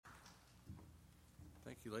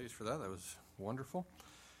Thank you, ladies, for that. That was wonderful.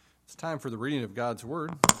 It's time for the reading of God's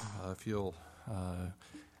Word. If you'll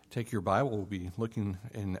take your Bible, we'll be looking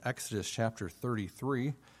in Exodus chapter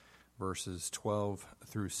 33, verses 12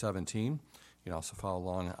 through 17. You can also follow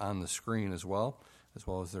along on the screen as well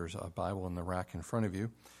as there's a Bible in the rack in front of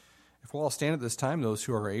you. If we'll all stand at this time, those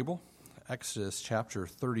who are able, Exodus chapter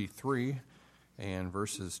 33 and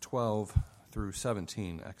verses 12 through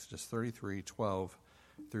 17. Exodus 33, 12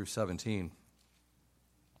 through 17.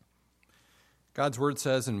 God's word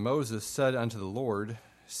says, "And Moses said unto the Lord,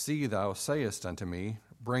 See, thou sayest unto me,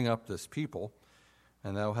 Bring up this people,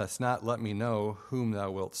 and thou hast not let me know whom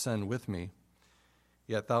thou wilt send with me.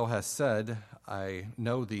 Yet thou hast said, I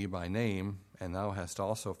know thee by name, and thou hast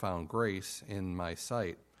also found grace in my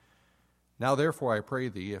sight. Now therefore I pray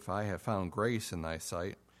thee, if I have found grace in thy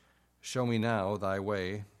sight, show me now thy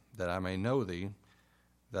way, that I may know thee,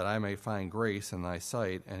 that I may find grace in thy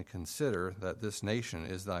sight, and consider that this nation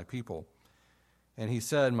is thy people. And he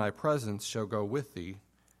said, My presence shall go with thee,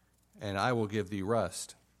 and I will give thee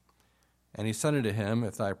rest. And he said unto him,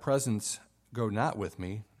 If thy presence go not with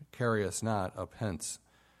me, carry us not up hence.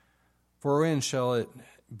 For when shall it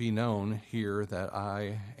be known here that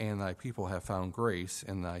I and thy people have found grace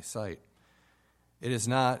in thy sight? It is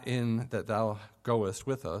not in that thou goest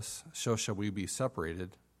with us, so shall we be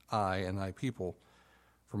separated, I and thy people,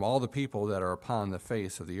 from all the people that are upon the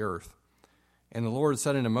face of the earth. And the Lord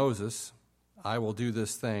said unto Moses, I will do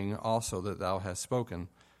this thing also that thou hast spoken,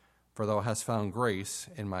 for thou hast found grace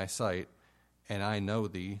in my sight, and I know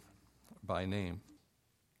thee by name."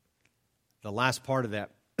 The last part of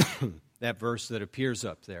that that verse that appears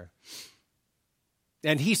up there.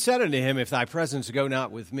 And he said unto him, If thy presence go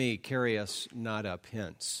not with me, carry us not up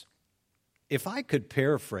hence. If I could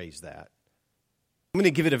paraphrase that, I'm going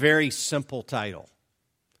to give it a very simple title,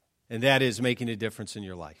 and that is Making a Difference in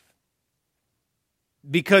Your Life.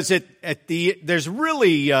 Because there's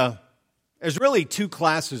really two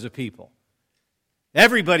classes of people.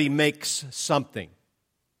 Everybody makes something.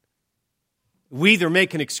 We either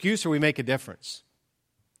make an excuse or we make a difference.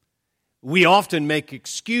 We often make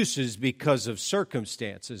excuses because of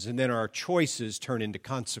circumstances, and then our choices turn into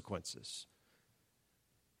consequences.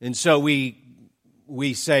 And so we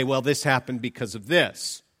say, well, this happened because of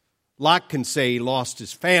this. Lot can say he lost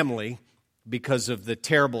his family because of the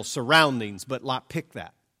terrible surroundings, but Lot picked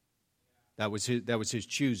that. That was his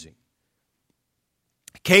choosing.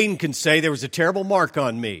 Cain can say there was a terrible mark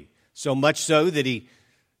on me, so much so that he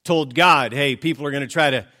told God, hey, people are going to try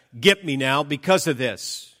to get me now because of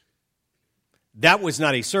this. That was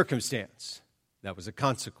not a circumstance. That was a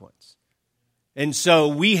consequence. And so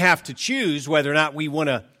we have to choose whether or not we want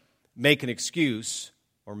to make an excuse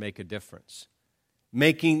or make a difference.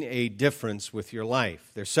 Making a difference with your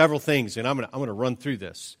life. There's several things, and I'm going to run through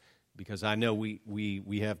this because I know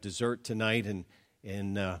we have dessert tonight,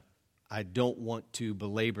 and I don't want to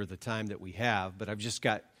belabor the time that we have, but I've just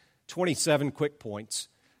got 27 quick points.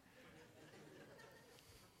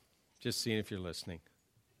 Just seeing if you're listening.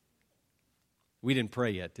 We didn't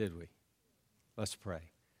pray yet, did we? Let's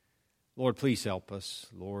pray. Lord, please help us.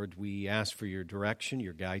 Lord, we ask for your direction,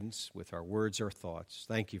 your guidance with our words, our thoughts.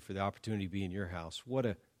 Thank you for the opportunity to be in your house. What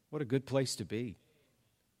a good place to be.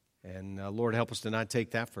 And Lord, help us to not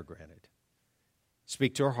take that for granted.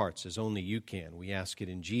 Speak to our hearts as only you can. We ask it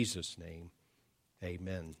in Jesus' name.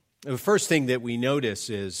 Amen. The first thing that we notice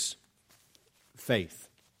is faith.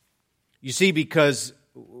 You see, because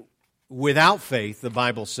without faith, the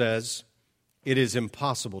Bible says, it is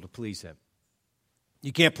impossible to please him.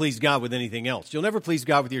 You can't please God with anything else. You'll never please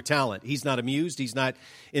God with your talent. He's not amused. He's not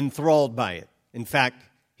enthralled by it. In fact,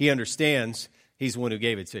 he understands he's the one who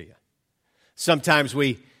gave it to you. Sometimes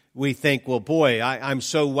we think, well, boy, I'm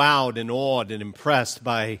so wowed and awed and impressed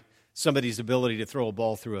by somebody's ability to throw a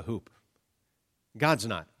ball through a hoop. God's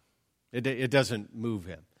not. It doesn't move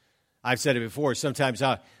him. I've said it before. Sometimes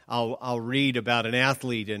I'll read about an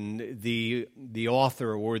athlete, and the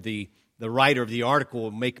author or the writer of the article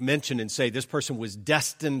will make mention and say, this person was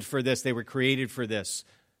destined for this, they were created for this.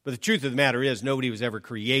 But the truth of the matter is, nobody was ever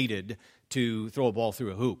created to throw a ball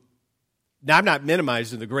through a hoop. Now, I'm not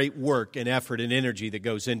minimizing the great work and effort and energy that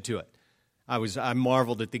goes into it. I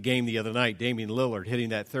marveled at the game the other night, Damian Lillard hitting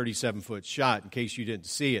that 37-foot shot. In case you didn't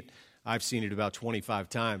see it, I've seen it about 25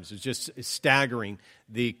 times. It's just staggering,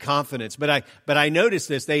 the confidence. But I noticed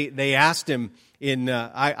this. They asked him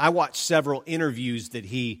I watched several interviews that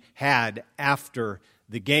he had after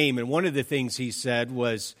the game, and one of the things he said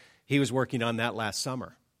was he was working on that last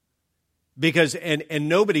summer. Because and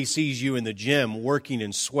nobody sees you in the gym working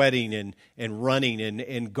and sweating and running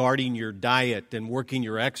and guarding your diet and working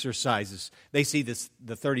your exercises. They see the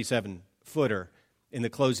 37-footer in the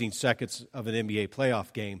closing seconds of an NBA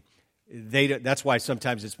playoff game. That's why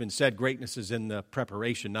sometimes it's been said greatness is in the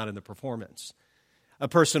preparation, not in the performance. A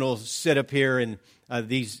person will sit up here, and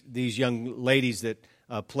these young ladies that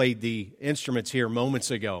played the instruments here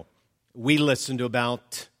moments ago, we listened to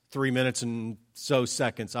about 3 minutes and so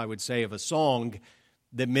seconds, I would say, of a song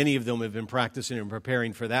that many of them have been practicing and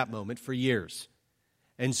preparing for that moment for years.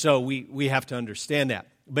 And so we have to understand that.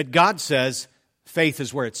 But God says faith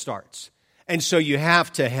is where it starts. And so you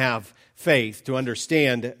have to have faith to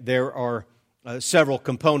understand there are several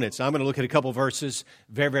components. I'm going to look at a couple verses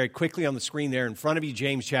very, very quickly on the screen there in front of you.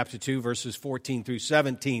 James chapter 2, verses 14 through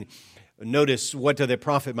 17. Notice, what doth it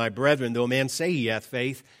profit, my brethren, though a man say he hath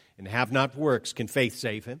faith and have not works, can faith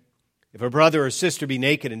save him? If a brother or sister be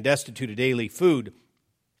naked and destitute of daily food,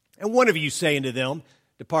 and one of you say unto them,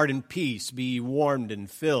 depart in peace, be ye warmed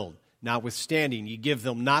and filled, notwithstanding ye give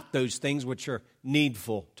them not those things which are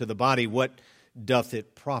needful to the body, what doth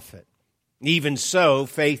it profit? Even so,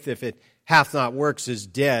 faith, if it hath not works, is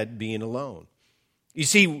dead, being alone. You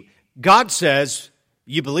see, God says,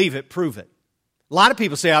 you believe it, prove it. A lot of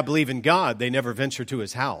people say, I believe in God. They never venture to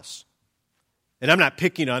His house. And I'm not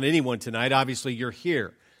picking on anyone tonight. Obviously, you're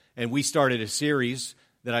here. And we started a series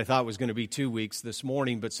that I thought was going to be 2 weeks this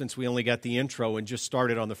morning, but since we only got the intro and just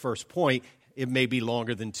started on the first point, it may be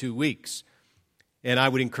longer than 2 weeks. And I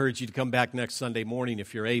would encourage you to come back next Sunday morning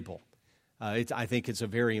if you're able. I think it's a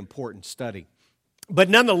very important study. But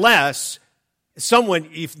nonetheless,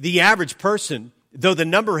 if the average person, though the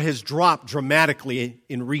number has dropped dramatically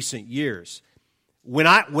in recent years, when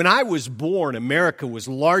I was born, America was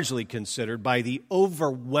largely considered by the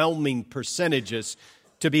overwhelming percentages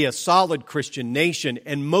to be a solid Christian nation,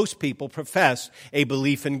 and most people profess a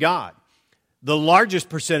belief in God. The largest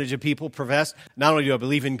percentage of people profess, not only do I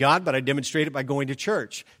believe in God, but I demonstrate it by going to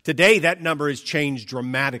church. Today, that number has changed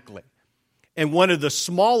dramatically. And one of the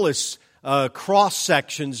smallest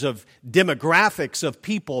cross-sections of demographics of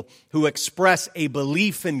people who express a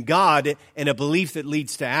belief in God and a belief that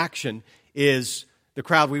leads to action is the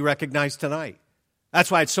crowd we recognize tonight.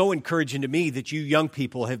 That's why it's so encouraging to me that you young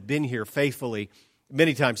people have been here faithfully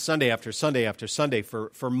many times Sunday after Sunday after Sunday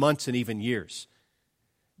for months and even years.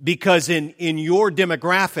 Because in your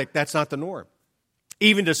demographic, that's not the norm.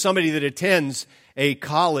 Even to somebody that attends a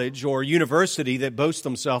college or university that boasts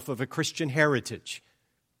themselves of a Christian heritage.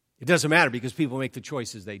 It doesn't matter because people make the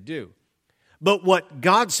choices they do. But what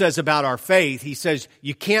God says about our faith, He says,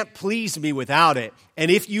 you can't please me without it.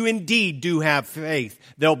 And if you indeed do have faith,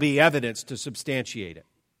 there'll be evidence to substantiate it.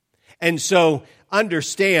 And so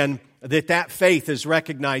understand that faith is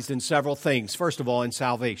recognized in several things. First of all, in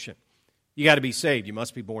salvation. You got to be saved. You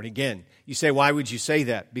must be born again. You say, why would you say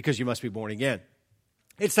that? Because you must be born again.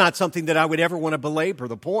 It's not something that I would ever want to belabor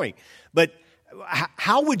the point. But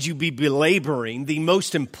how would you be belaboring the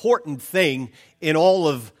most important thing in all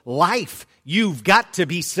of life? You've got to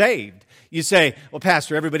be saved. You say, well,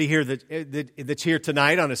 Pastor, everybody here that's here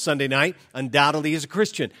tonight on a Sunday night undoubtedly is a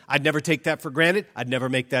Christian. I'd never take that for granted. I'd never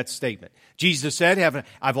make that statement. Jesus said,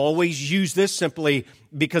 I've always used this simply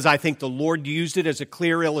because I think the Lord used it as a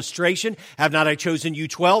clear illustration. Have not I chosen you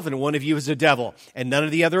 12, and one of you is a devil? And none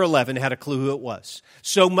of the other 11 had a clue who it was.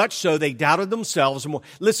 So much so they doubted themselves more.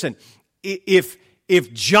 Listen, if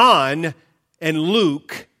John and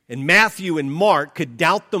Luke and Matthew and Mark could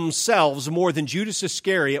doubt themselves more than Judas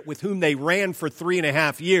Iscariot, with whom they ran for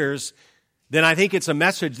 3.5 years, then I think it's a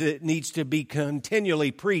message that needs to be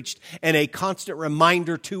continually preached and a constant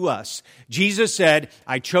reminder to us. Jesus said,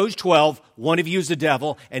 I chose 12, one of you is the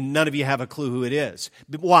devil, and none of you have a clue who it is.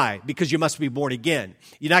 Why? Because you must be born again.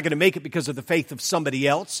 You're not going to make it because of the faith of somebody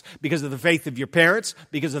else, because of the faith of your parents,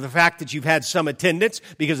 because of the fact that you've had some attendance,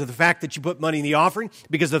 because of the fact that you put money in the offering,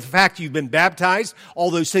 because of the fact you've been baptized.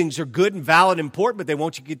 All those things are good and valid and important, but they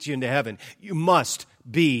won't get you into heaven. You must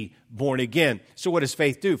be born again. So what does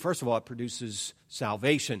faith do? First of all, it produces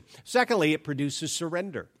salvation. Secondly, it produces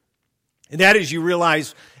surrender. And that is, you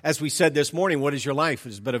realize, as we said this morning, what is your life? It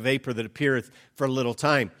is but a vapor that appeareth for a little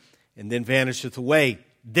time and then vanisheth away.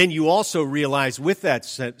 Then you also realize with that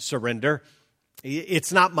surrender,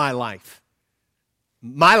 it's not my life.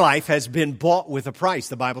 My life has been bought with a price.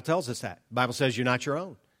 The Bible tells us that. The Bible says you're not your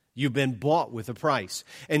own. You've been bought with a price.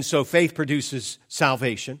 And so faith produces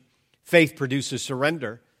salvation. Faith produces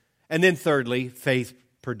surrender. And then thirdly, faith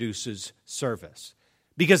produces service.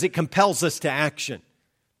 Because it compels us to action.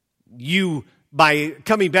 You, by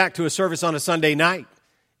coming back to a service on a Sunday night,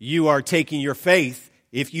 you are taking your faith,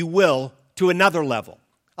 if you will, to another level.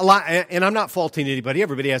 A lot, and I'm not faulting anybody.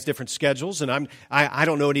 Everybody has different schedules, and I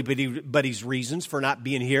don't know anybody's reasons for not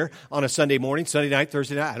being here on a Sunday morning, Sunday night,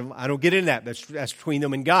 Thursday night. I don't get into that. That's between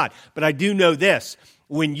them and God. But I do know this.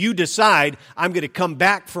 When you decide, I'm going to come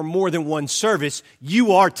back for more than one service,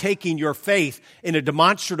 you are taking your faith in a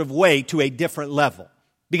demonstrative way to a different level.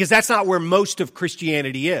 Because that's not where most of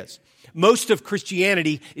Christianity is. Most of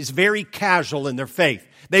Christianity is very casual in their faith.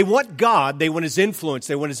 They want God, they want His influence,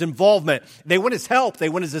 they want His involvement, they want His help, they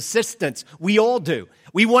want His assistance. We all do.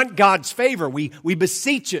 We want God's favor. We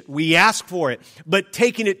beseech it, we ask for it. But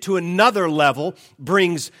taking it to another level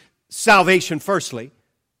brings salvation firstly,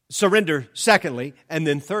 surrender secondly, and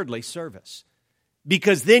then thirdly, service.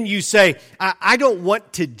 Because then you say, I don't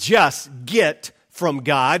want to just get from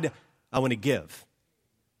God, I want to give.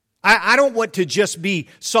 I don't want to just be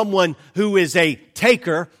someone who is a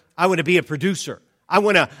taker, I want to be a producer. I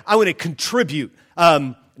want to contribute.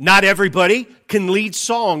 Not everybody can lead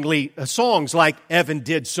songs like Evan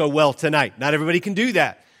did so well tonight. Not everybody can do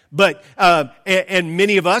that. But and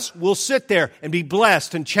many of us will sit there and be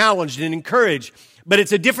blessed and challenged and encouraged. But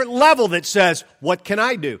it's a different level that says, what can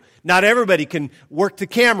I do? Not everybody can work the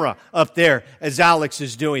camera up there as Alex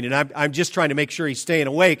is doing. And I'm just trying to make sure he's staying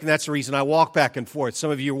awake. And that's the reason I walk back and forth.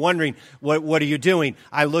 Some of you are wondering, what are you doing?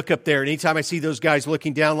 I look up there. And anytime I see those guys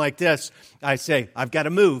looking down like this, I say, I've got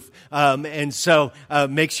to move. And so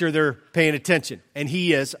make sure they're paying attention. And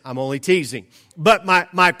he is. I'm only teasing. But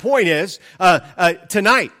my point is,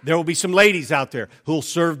 tonight there will be some ladies out there who will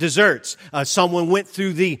serve desserts. Someone went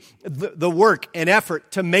through the work and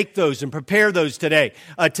effort to make those and prepare those today.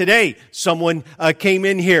 Today, someone came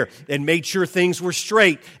in here and made sure things were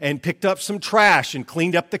straight and picked up some trash and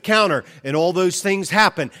cleaned up the counter, and all those things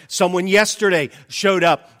happened. Someone yesterday showed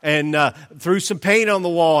up and threw some paint on the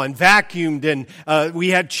wall and vacuumed, and we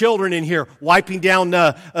had children in here wiping down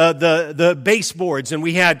the baseboards, and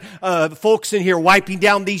we had folks in here wiping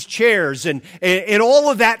down these chairs, and all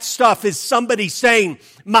of that stuff is somebody saying,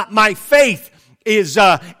 my faith is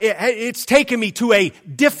it's taken me to a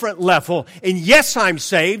different level. And yes, I'm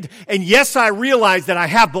saved. And yes, I realize that I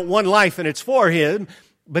have but one life and it's for Him.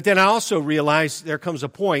 But then I also realize there comes a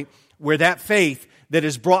point where that faith that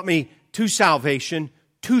has brought me to salvation,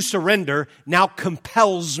 to surrender, now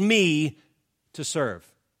compels me to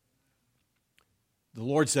serve. The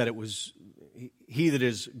Lord said it was He that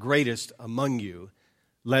is greatest among you,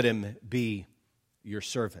 let him be your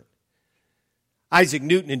servant. Isaac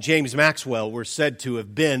Newton and James Maxwell were said to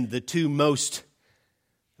have been the two most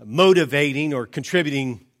motivating or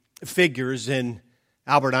contributing figures in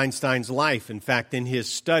Albert Einstein's life. In fact, in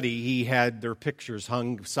his study, he had their pictures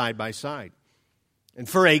hung side by side. And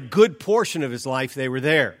for a good portion of his life, they were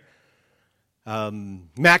there.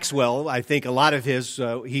 Maxwell, I think a lot of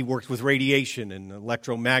he worked with radiation and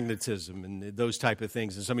electromagnetism and those type of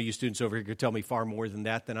things. And some of you students over here could tell me far more than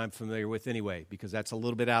I'm familiar with anyway, because that's a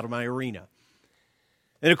little bit out of my arena.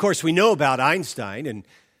 And of course, we know about Einstein,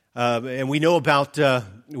 and we know about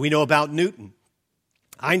Newton.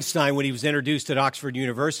 Einstein, when he was introduced at Oxford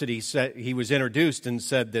University, he was introduced and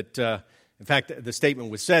said that, in fact, the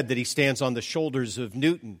statement was said that he stands on the shoulders of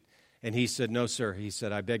Newton. And he said, no, sir. He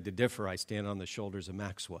said, I beg to differ. I stand on the shoulders of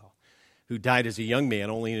Maxwell, who died as a young man,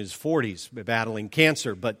 only in his 40s, battling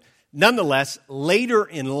cancer. But nonetheless, later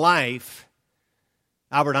in life,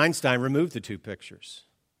 Albert Einstein removed the two pictures.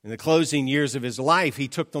 In the closing years of his life, he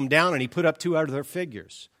took them down and he put up two other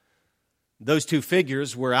figures. Those two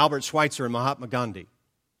figures were Albert Schweitzer and Mahatma Gandhi.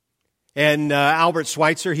 And Albert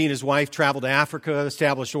Schweitzer, he and his wife traveled to Africa,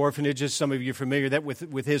 established orphanages. Some of you are familiar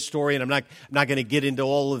with his story, and I'm not going to get into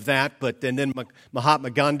all of that. But and then Mahatma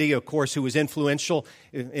Gandhi, of course, who was influential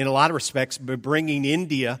in a lot of respects, bringing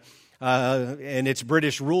India and its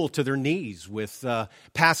British rule to their knees with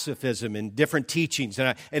pacifism and different teachings.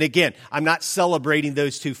 And again, I'm not celebrating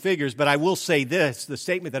those two figures, but I will say this: the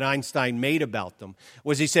statement that Einstein made about them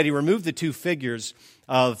was he said he removed the two figures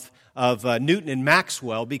of Newton and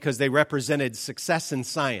Maxwell because they represented success in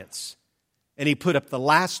science. And he put up the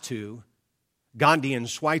last two, Gandhi and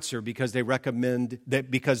Schweitzer, because they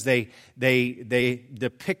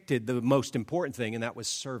depicted the most important thing, and that was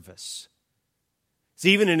service. So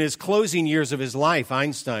even in his closing years of his life,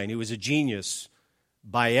 Einstein, who was a genius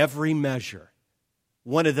by every measure,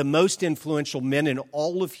 one of the most influential men in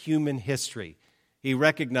all of human history, he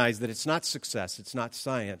recognized that it's not success, it's not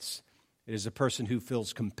science. It is a person who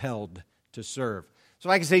feels compelled to serve. So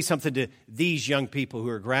if I can say something to these young people who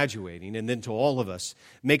are graduating, and then to all of us,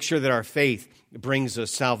 make sure that our faith brings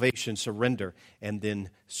us salvation, surrender, and then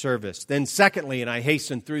service. Then secondly, and I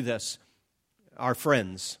hasten through this, our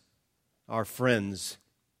friends.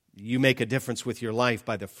 You make a difference with your life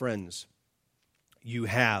by the friends you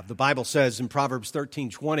have. The Bible says in Proverbs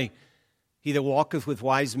 13:20, he that walketh with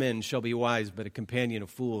wise men shall be wise, but a companion of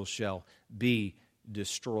fools shall be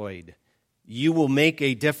destroyed. You will make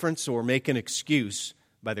a difference or make an excuse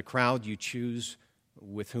by the crowd you choose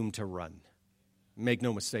with whom to run. Make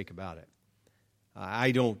no mistake about it.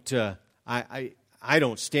 I don't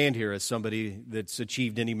stand here as somebody that's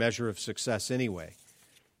achieved any measure of success anyway.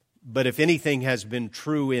 But if anything has been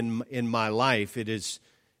true in my life, it is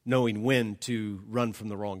knowing when to run from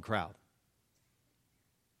the wrong crowd.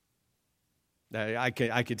 I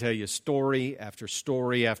could tell you story after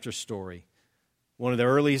story after story. One of the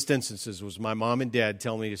earliest instances was my mom and dad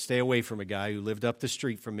telling me to stay away from a guy who lived up the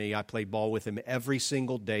street from me. I played ball with him every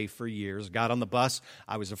single day for years. Got on the bus.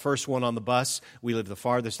 I was the first one on the bus. We lived the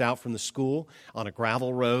farthest out from the school on a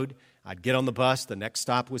gravel road. I'd get on the bus. The next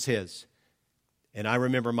stop was his. And I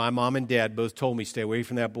remember my mom and dad both told me, stay away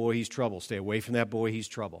from that boy, he's trouble. Stay away from that boy, he's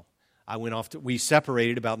trouble. We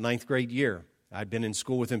separated about ninth grade year. I'd been in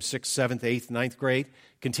school with him 6th, 7th, 8th, 9th grade.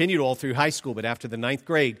 Continued all through high school, but after the 9th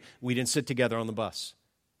grade, we didn't sit together on the bus.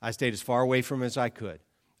 I stayed as far away from him as I could.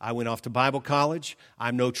 I went off to Bible college.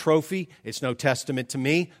 I'm no trophy. It's no testament to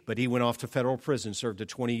me, but he went off to federal prison, served a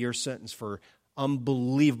 20-year sentence for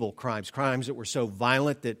unbelievable crimes that were so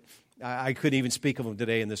violent that I couldn't even speak of them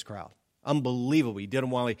today in this crowd. Unbelievable. He did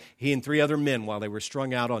them while he and 3 other men while they were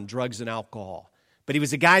strung out on drugs and alcohol. But he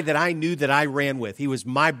was a guy that I knew that I ran with. He was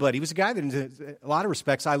my buddy. He was a guy that in a lot of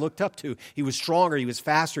respects I looked up to. He was stronger. He was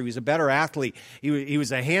faster. He was a better athlete. He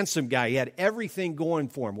was a handsome guy. He had everything going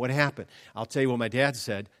for him. What happened? I'll tell you what my dad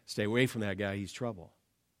said. Stay away from that guy. He's trouble.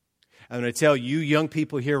 I'm going to tell you young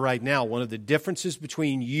people here right now, one of the differences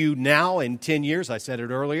between you now and 10 years, I said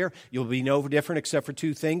it earlier, you'll be no different except for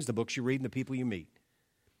 2 things, the books you read and the people you meet.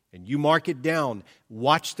 And you mark it down.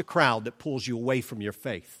 Watch the crowd that pulls you away from your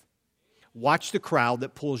faith. Watch the crowd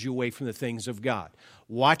that pulls you away from the things of God.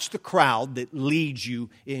 Watch the crowd that leads you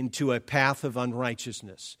into a path of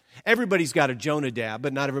unrighteousness. Everybody's got a Jonadab,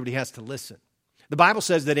 but not everybody has to listen. The Bible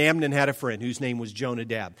says that Amnon had a friend whose name was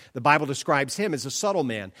Jonadab. The Bible describes him as a subtle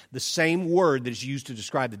man, the same word that is used to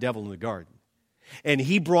describe the devil in the garden. And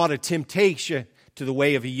he brought a temptation to the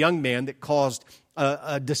way of a young man that caused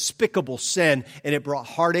a despicable sin, and it brought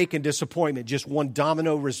heartache and disappointment, just one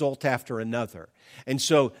domino result after another. And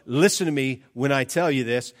so, listen to me when I tell you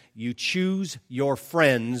this, you choose your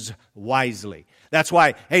friends wisely. That's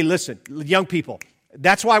why, hey, listen, young people,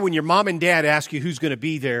 that's why when your mom and dad ask you who's going to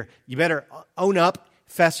be there, you better own up,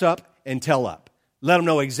 fess up, and tell up. Let them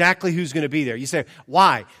know exactly who's going to be there. You say,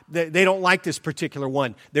 why? They don't like this particular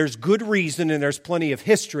one. There's good reason, and there's plenty of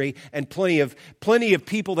history and plenty of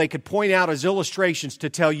people they could point out as illustrations to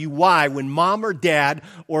tell you why when mom or dad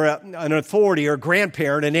or an authority or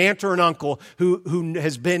grandparent, an aunt or an uncle who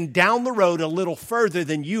has been down the road a little further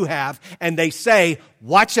than you have, and they say,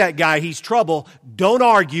 watch that guy, he's trouble. Don't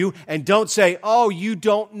argue and don't say, oh, you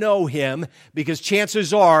don't know him, because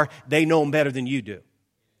chances are they know him better than you do.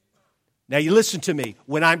 Now, you listen to me.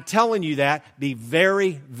 When I'm telling you that, be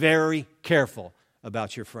very, very careful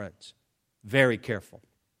about your friends. Very careful.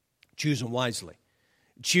 Choose them wisely.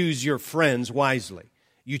 Choose your friends wisely.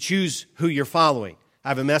 You choose who you're following. I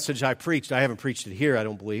have a message I preached. I haven't preached it here, I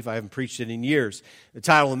don't believe. I haven't preached it in years. The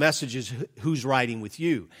title of the message is Who's Riding With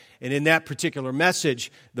You? And in that particular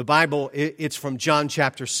message, the Bible, it's from John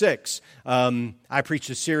chapter 6. I preached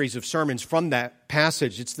a series of sermons from that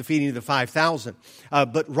passage. It's the feeding of the 5,000.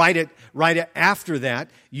 But right after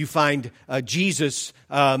that, you find Jesus,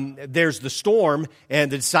 there's the storm,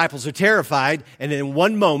 and the disciples are terrified. And in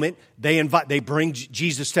one moment, they bring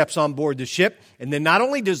Jesus steps on board the ship. And then not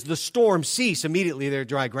only does the storm cease, immediately they're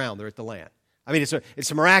dry ground. They're at the land. I mean,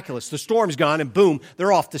 it's miraculous. The storm's gone, and boom,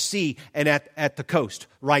 they're off the sea and at the coast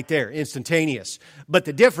right there, instantaneous. But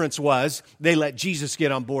the difference was they let Jesus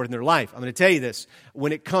get on board in their life. I'm going to tell you this.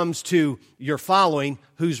 When it comes to your following,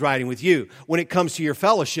 who's riding with you? When it comes to your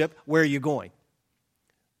fellowship, where are you going?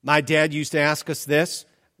 My dad used to ask us this,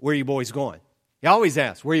 where are you boys going? He always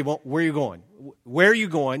asks, where are you going? Where are you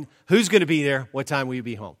going? Who's going to be there? What time will you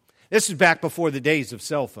be home? This is back before the days of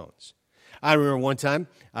cell phones. I remember one time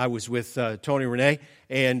I was with Tony Renee,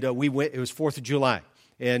 and we went. It was 4th of July,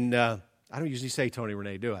 and I don't usually say Tony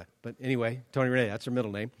Renee, do I? But anyway, Tony Renee, that's her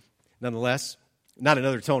middle name. Nonetheless, not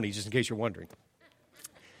another Tony, just in case you're wondering.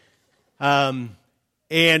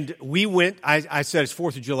 And we went. I said it's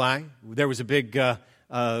 4th of July. There was a big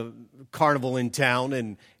carnival in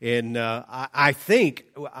town, and I think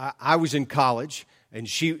I was in college. And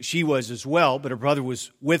she was as well, but her brother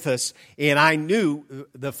was with us. And I knew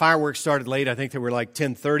the fireworks started late. I think they were like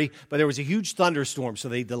 10:30. But there was a huge thunderstorm, so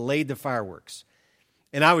they delayed the fireworks.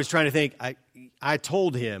 And I was trying to think. I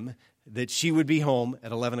told him that she would be home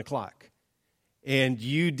at 11 o'clock. And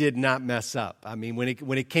you did not mess up. I mean, when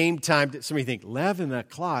it came time to, somebody think, 11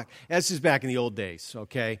 o'clock? This is back in the old days,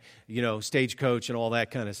 okay? You know, stagecoach and all that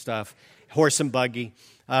kind of stuff, horse and buggy.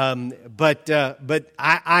 But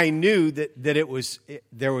I knew that it was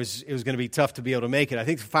going to be tough to be able to make it. I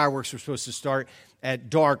think the fireworks were supposed to start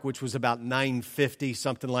at dark, which was about 9:50,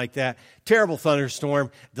 something like that. Terrible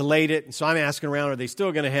thunderstorm, delayed it. And so I'm asking around, are they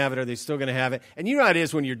still going to have it? Are they still going to have it? And you know how it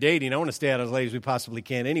is when you're dating. I want to stay out as late as we possibly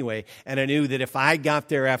can anyway. And I knew that if I got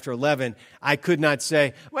there after 11, I could not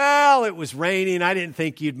say, well, it was raining. I didn't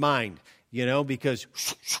think you'd mind, you know, because,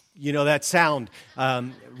 you know, that sound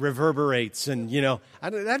reverberates. And, you know,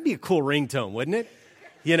 that'd be a cool ringtone, wouldn't it?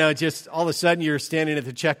 You know, just all of a sudden you're standing at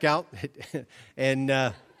the checkout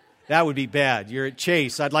and that would be bad. You're at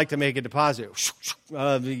Chase. I'd like to make a deposit.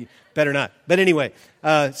 Better not. But anyway,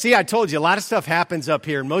 see, I told you, a lot of stuff happens up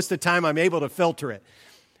here, and most of the time I'm able to filter it.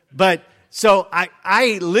 But so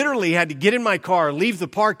I literally had to get in my car, leave the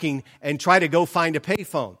parking, and try to go find a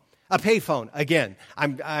payphone. A payphone, again.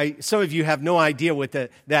 Some of you have no idea what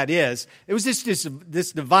that is. It was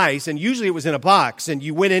this device, and usually it was in a box, and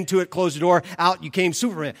you went into it, closed the door, out, you came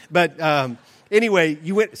Superman. But anyway,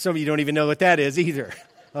 some of you don't even know what that is either.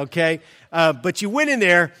 Okay? But you went in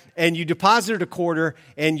there and you deposited a quarter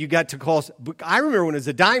and you got to call. I remember when it was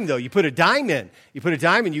a dime, though. You put a dime in. You put a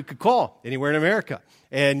dime and you could call anywhere in America.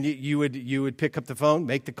 And you would pick up the phone,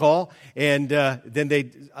 make the call, and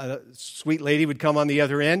then a sweet lady would come on the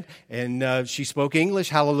other end, and she spoke English,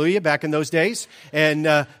 hallelujah, back in those days.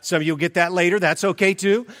 And some of you will get that later. That's okay,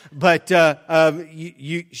 too. But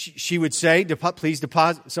she would say, please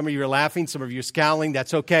deposit. Some of you are laughing. Some of you are scowling.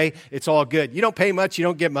 That's okay. It's all good. You don't pay much. You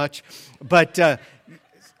don't get much. But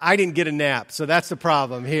I didn't get a nap, so that's the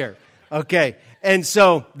problem here. Okay. And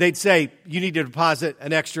so they'd say, you need to deposit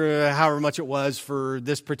an extra however much it was for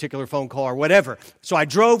this particular phone call or whatever. So I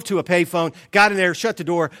drove to a payphone, got in there, shut the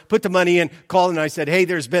door, put the money in, called, and I said, hey,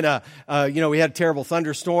 there's been we had a terrible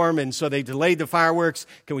thunderstorm, and so they delayed the fireworks.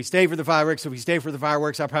 Can we stay for the fireworks? If we stay for the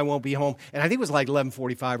fireworks, I probably won't be home. And I think it was like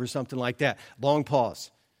 11:45 or something like that. Long pause.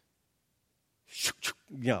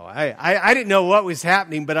 You know, I didn't know what was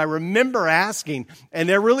happening, but I remember asking, and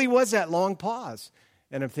there really was that long pause.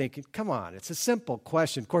 And I'm thinking, come on, it's a simple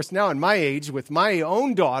question. Of course, now in my age, with my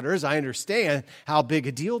own daughters, I understand how big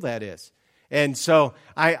a deal that is. And so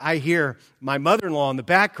I hear my mother-in-law in the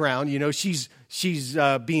background, you know, she's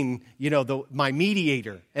being, you know, my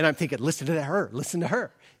mediator. And I'm thinking, listen to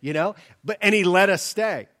her, you know. And he let us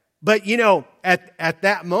stay. But, you know, at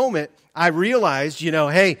that moment, I realized, you know,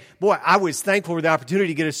 hey, boy, I was thankful for the opportunity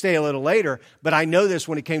to get to stay a little later, but I know this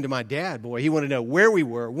when it came to my dad, boy. He wanted to know where we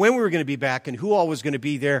were, when we were going to be back, and who all was going to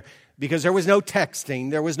be there, because there was no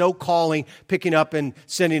texting, there was no calling, picking up and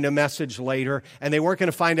sending a message later, and they weren't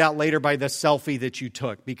going to find out later by the selfie that you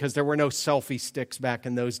took, because there were no selfie sticks back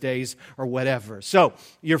in those days or whatever. So,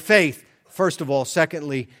 your faith, first of all.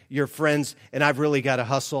 Secondly, your friends, and I've really got to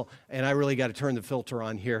hustle, and I really got to turn the filter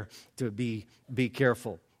on here to be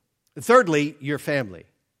careful. Thirdly, your family,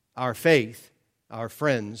 our faith, our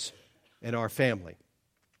friends, and our family.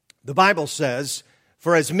 The Bible says,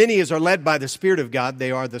 for as many as are led by the Spirit of God,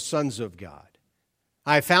 they are the sons of God.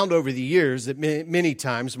 I have found over the years that many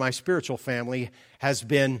times my spiritual family has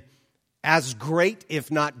been as great, if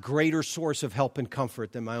not greater, source of help and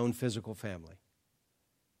comfort than my own physical family.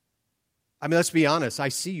 I mean, let's be honest, I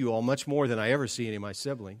see you all much more than I ever see any of my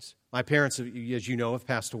siblings. My parents, as you know, have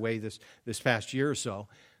passed away this past year or so.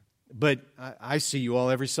 But I see you all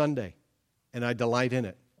every Sunday, and I delight in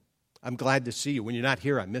it. I'm glad to see you. When you're not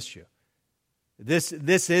here, I miss you. This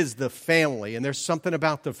is the family, and there's something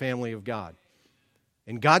about the family of God.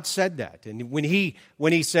 And God said that. And when he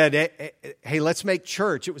said, hey, let's make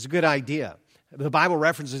church, it was a good idea. The Bible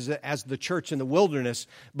references it as the church in the wilderness,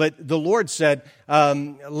 but the Lord said,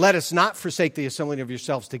 let us not forsake the assembling of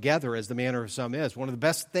yourselves together as the manner of some is. One of the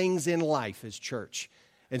best things in life is church.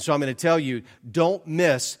 And so I'm going to tell you, don't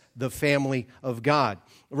miss the family of God.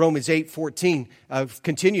 Romans 8:14,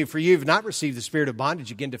 continue, for you have not received the spirit of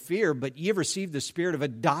bondage again to fear, but ye have received the spirit of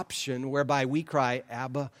adoption, whereby we cry,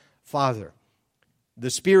 Abba, Father. The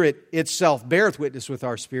Spirit itself beareth witness with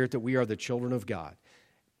our spirit that we are the children of God.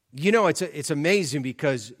 You know, it's amazing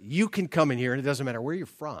because you can come in here, and it doesn't matter where you're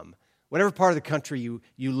from, whatever part of the country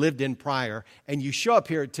you lived in prior, and you show up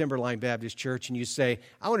here at Timberline Baptist Church and you say,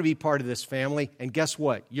 I want to be part of this family, and guess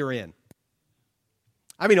what? You're in.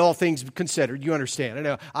 I mean, all things considered, you understand. I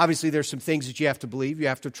know, obviously, there's some things that you have to believe. You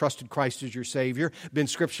have to have trusted Christ as your Savior, been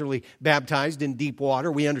scripturally baptized in deep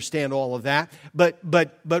water. We understand all of that. But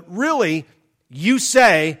really, you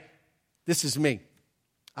say, this is me.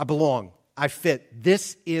 I belong. I fit.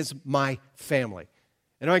 This is my family.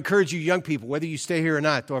 And I encourage you young people, whether you stay here or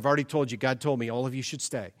not, though I've already told you, God told me all of you should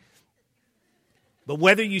stay. But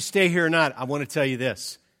whether you stay here or not, I want to tell you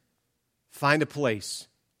this. Find a place,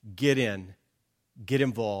 get in, get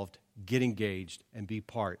involved, get engaged, and be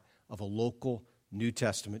part of a local New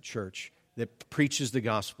Testament church that preaches the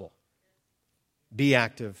gospel. Be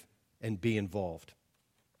active and be involved.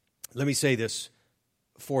 Let me say this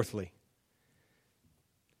fourthly.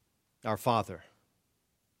 Our Father.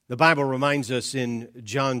 The Bible reminds us in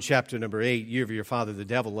John chapter number 8, "You of your father the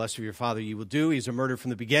devil, lust of your father you will do. He is a murderer from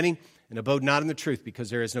the beginning, and abode not in the truth, because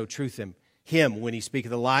there is no truth in him. When he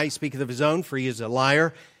speaketh a lie, he speaketh of his own, for he is a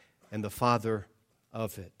liar, and the father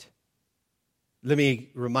of it." Let me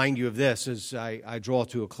remind you of this as I draw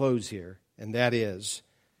to a close here, and that is,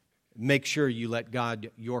 make sure you let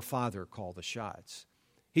God, your Father, call the shots.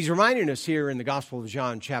 He's reminding us here in the Gospel of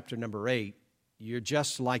John chapter number 8, you're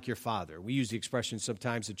just like your father. We use the expression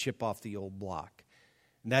sometimes to chip off the old block.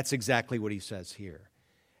 And that's exactly what he says here.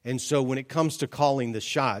 And so when it comes to calling the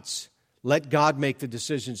shots, let God make the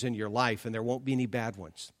decisions in your life, and there won't be any bad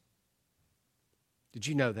ones. Did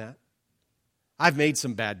you know that? I've made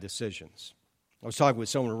some bad decisions. I was talking with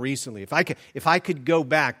someone recently. If I could go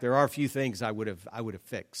back, there are a few things I would have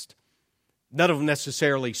fixed. None of them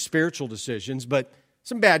necessarily spiritual decisions, but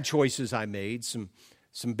some bad choices I made, some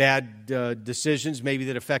bad decisions maybe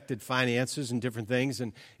that affected finances and different things.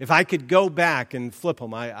 And if I could go back and flip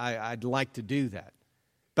them, I'd like to do that.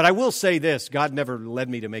 But I will say this, God never led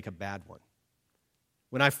me to make a bad one.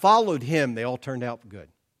 When I followed Him, they all turned out good.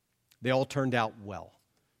 They all turned out well.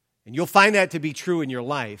 And you'll find that to be true in your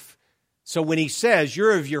life. So when He says,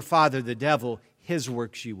 "You're of your father the devil, his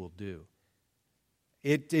works you will do."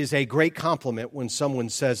 It is a great compliment when someone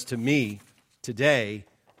says to me today,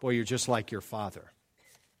 "Boy, you're just like your father."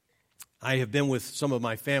 I have been with some of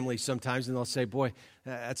my family sometimes, and they'll say, "Boy,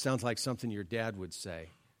 that sounds like something your dad would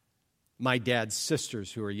say." My dad's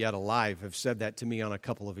sisters, who are yet alive, have said that to me on a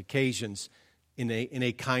couple of occasions in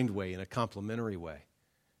a kind way, in a complimentary way.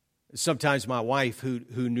 Sometimes my wife,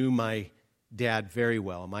 who knew my dad very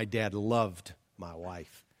well, my dad loved my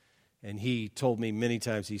wife, and he told me many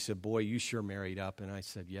times, he said, "Boy, you sure married up." And I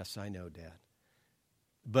said, "Yes, I know, Dad."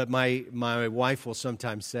 But my wife will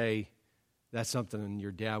sometimes say, "That's something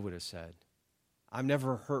your dad would have said." I'm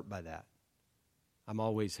never hurt by that. I'm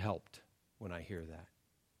always helped when I hear that.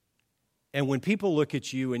 And when people look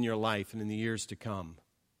at you in your life and in the years to come,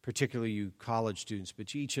 particularly you college students,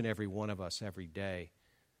 but each and every one of us every day,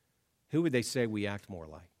 who would they say we act more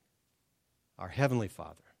like? Our Heavenly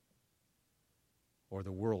Father or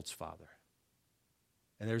the world's father?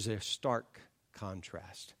 And there's a stark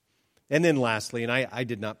contrast. And then lastly, and I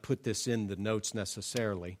did not put this in the notes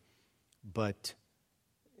necessarily, but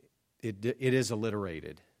it is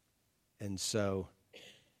alliterated. And so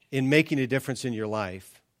in making a difference in your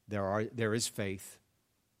life, there is faith,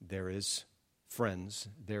 there is friends,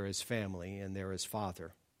 there is family, and there is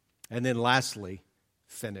Father. And then lastly,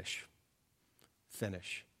 finish.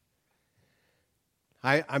 Finish.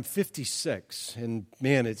 I'm 56, and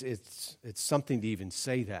man, it's something to even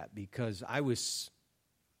say that, because I was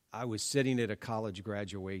sitting at a college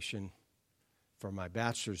graduation for my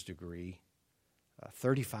bachelor's degree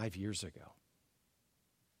 35 years ago.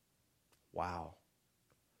 Wow.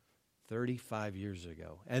 35 years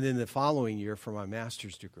ago. And then the following year for my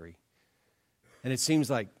master's degree. And it seems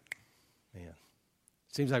like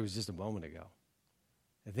it was just a moment ago.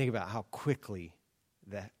 And think about how quickly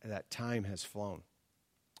that time has flown.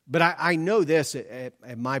 But I know this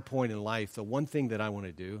at my point in life, the one thing that I want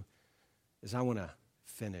to do is I want to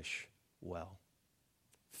finish well.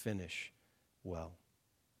 Finish well.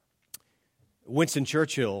 Winston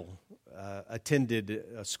Churchill attended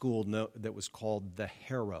a school that was called the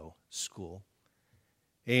Harrow School.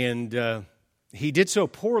 And he did so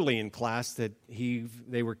poorly in class that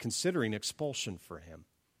they were considering expulsion for him.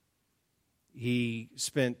 He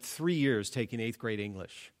spent 3 years taking 8th grade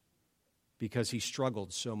English because he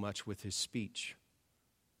struggled so much with his speech.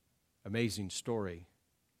 Amazing story,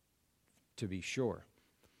 to be sure.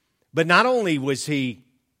 But not only did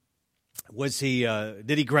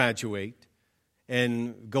he graduate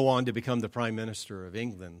and go on to become the Prime Minister of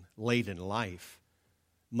England late in life,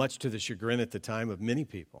 much to the chagrin at the time of many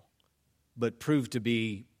people, but proved to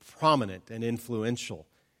be prominent and influential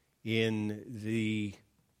in the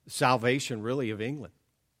salvation, really, of England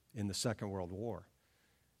in the Second World War.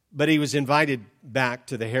 But he was invited back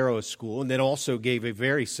to the Harrow School and then also gave a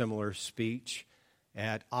very similar speech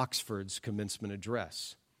at Oxford's commencement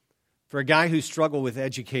address. For a guy who struggled with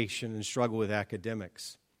education and struggled with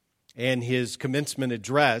academics, and his commencement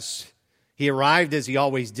address, He arrived as he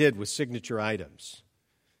always did with signature items: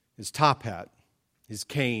 his top hat, his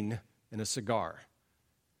cane, and a cigar.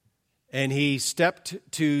 And he stepped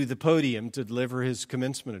to the podium to deliver his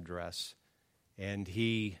commencement address, and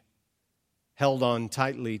he held on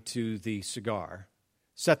tightly to the cigar,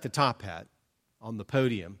 set the top hat on the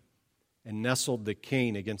podium, and nestled the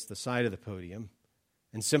cane against the side of the podium,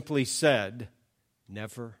 and simply said,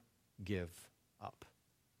 "Never give up."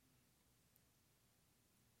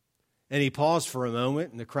 And he paused for a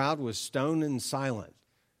moment, and the crowd was stone and silent.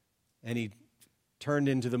 And he turned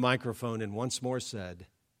into the microphone and once more said,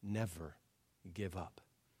 "Never give up."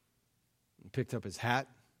 He picked up his hat,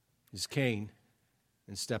 his cane,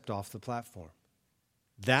 and stepped off the platform.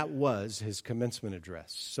 That was his commencement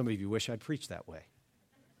address. Some of you wish I'd preach that way.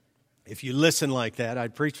 If you listen like that,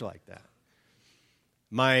 I'd preach like that.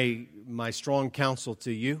 My strong counsel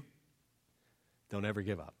to you, don't ever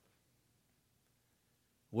give up.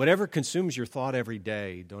 Whatever consumes your thought every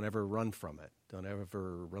day, don't ever run from it. Don't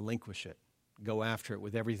ever relinquish it. Go after it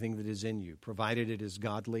with everything that is in you, provided it is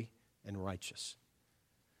godly and righteous.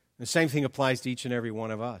 The same thing applies to each and every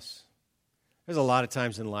one of us. There's a lot of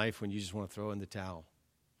times in life when you just want to throw in the towel.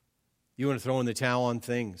 You want to throw in the towel on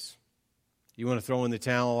things. You want to throw in the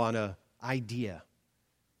towel on an idea.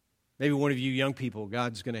 Maybe one of you young people,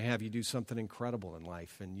 God's going to have you do something incredible in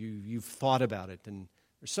life, and you've thought about it, and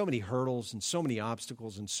there's so many hurdles and so many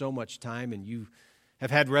obstacles and so much time, and you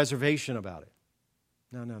have had reservation about it.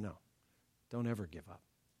 No. Don't ever give up.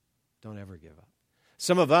 Don't ever give up.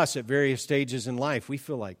 Some of us at various stages in life, we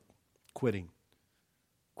feel like quitting.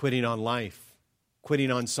 Quitting on life.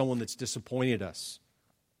 Quitting on someone that's disappointed us.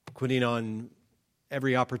 Quitting on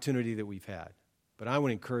every opportunity that we've had. But I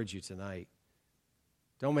would encourage you tonight,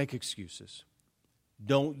 don't make excuses.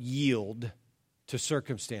 Don't yield to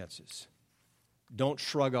circumstances. Don't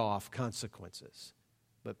shrug off consequences.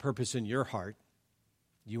 But purpose in your heart,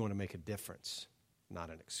 you want to make a difference, not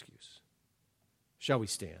an excuse. Shall we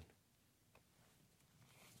stand?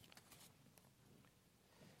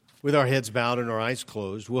 With our heads bowed and our eyes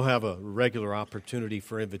closed, we'll have a regular opportunity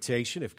for invitation. If